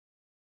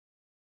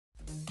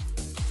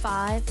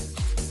5,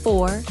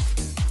 4,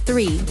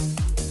 3,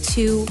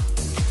 2,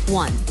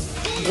 1.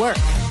 Work.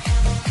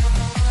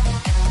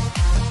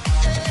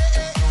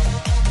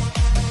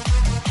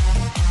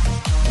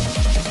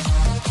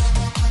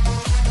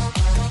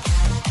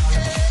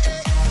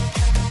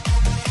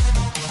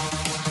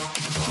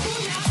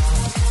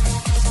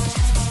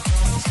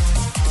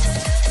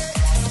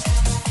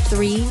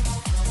 Three,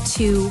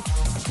 two,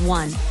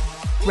 one.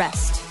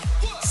 Rest.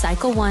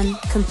 Cycle 1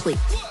 complete.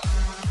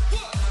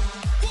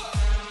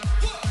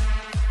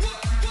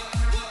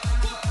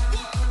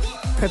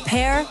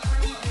 Prepare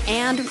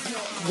and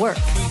work.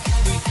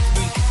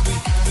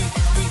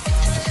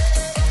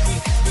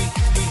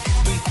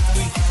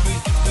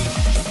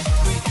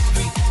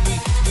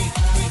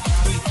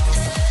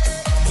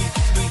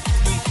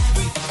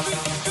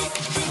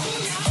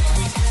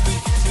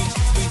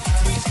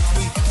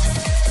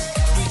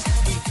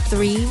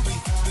 Three,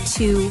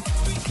 two,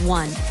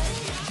 one.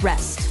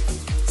 Rest.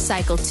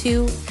 Cycle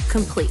 2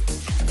 complete.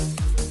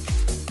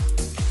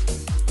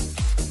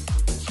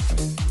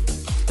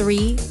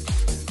 3,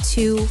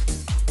 2,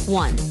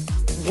 1.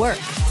 Work.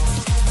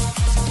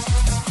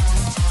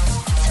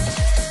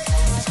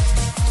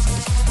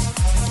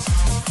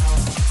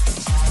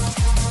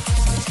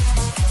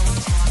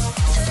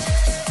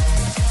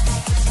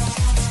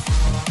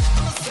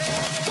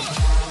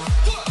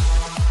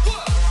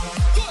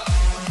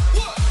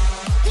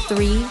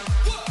 Three,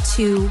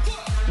 two,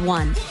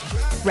 one.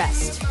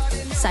 Rest.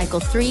 Cycle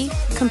 3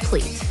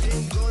 complete.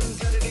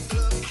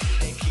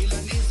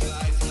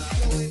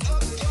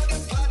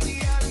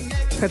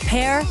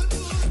 Prepare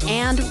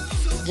and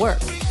work.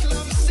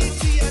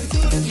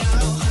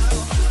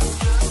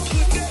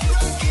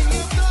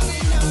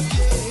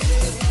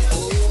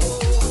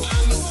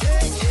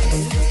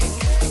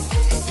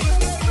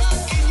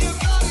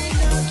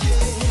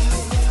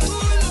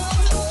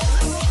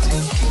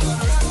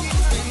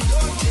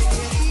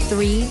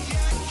 Three,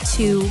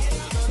 two,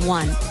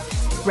 one.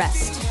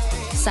 Rest.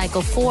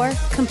 Cycle 4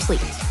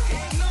 complete.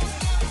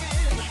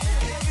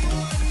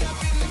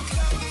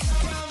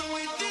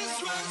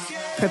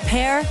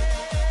 Prepare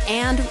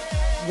and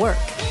work.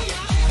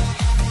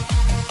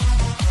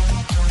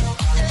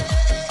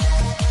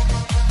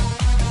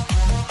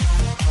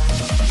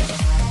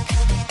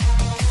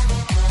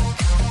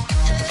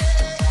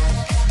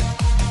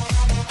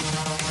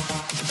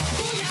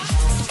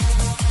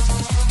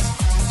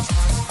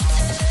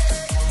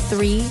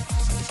 Three,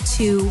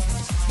 two,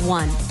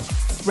 one.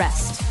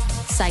 Rest.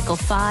 Cycle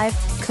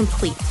 5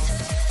 complete.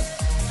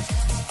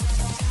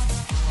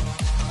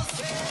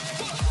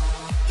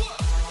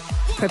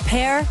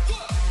 Prepare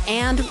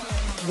and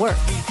work.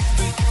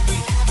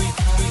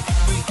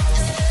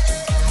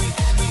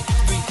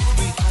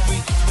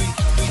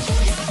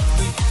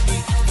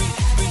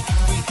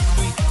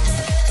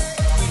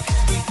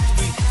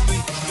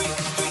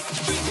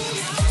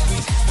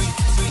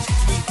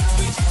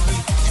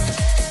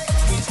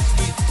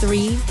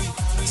 Three,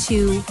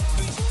 two,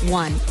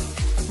 one.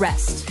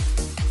 Rest.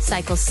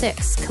 Cycle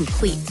 6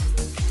 complete.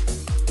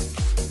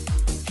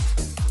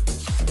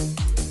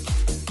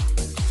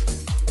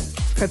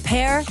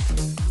 Prepare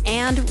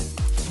and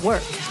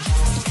work.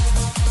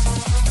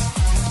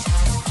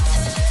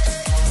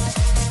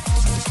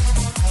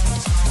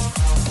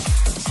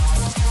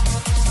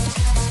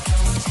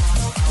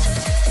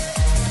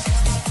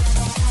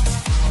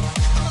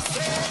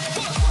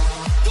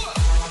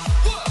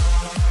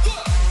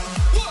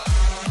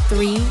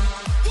 Three,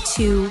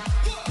 two,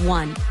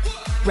 one.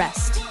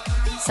 Rest.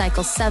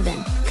 Cycle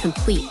 7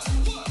 complete.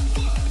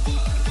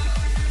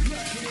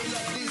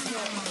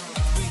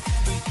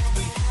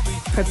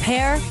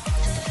 Prepare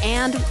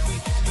and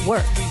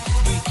work.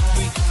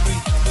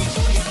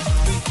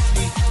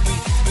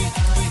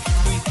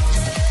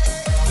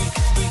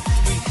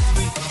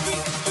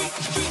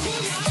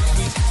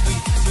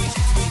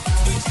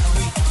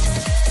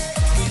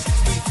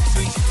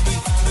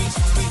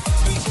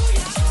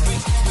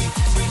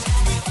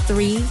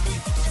 Three,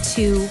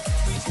 two,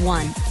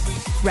 one.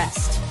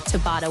 Rest.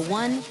 Tabata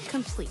 1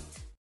 complete.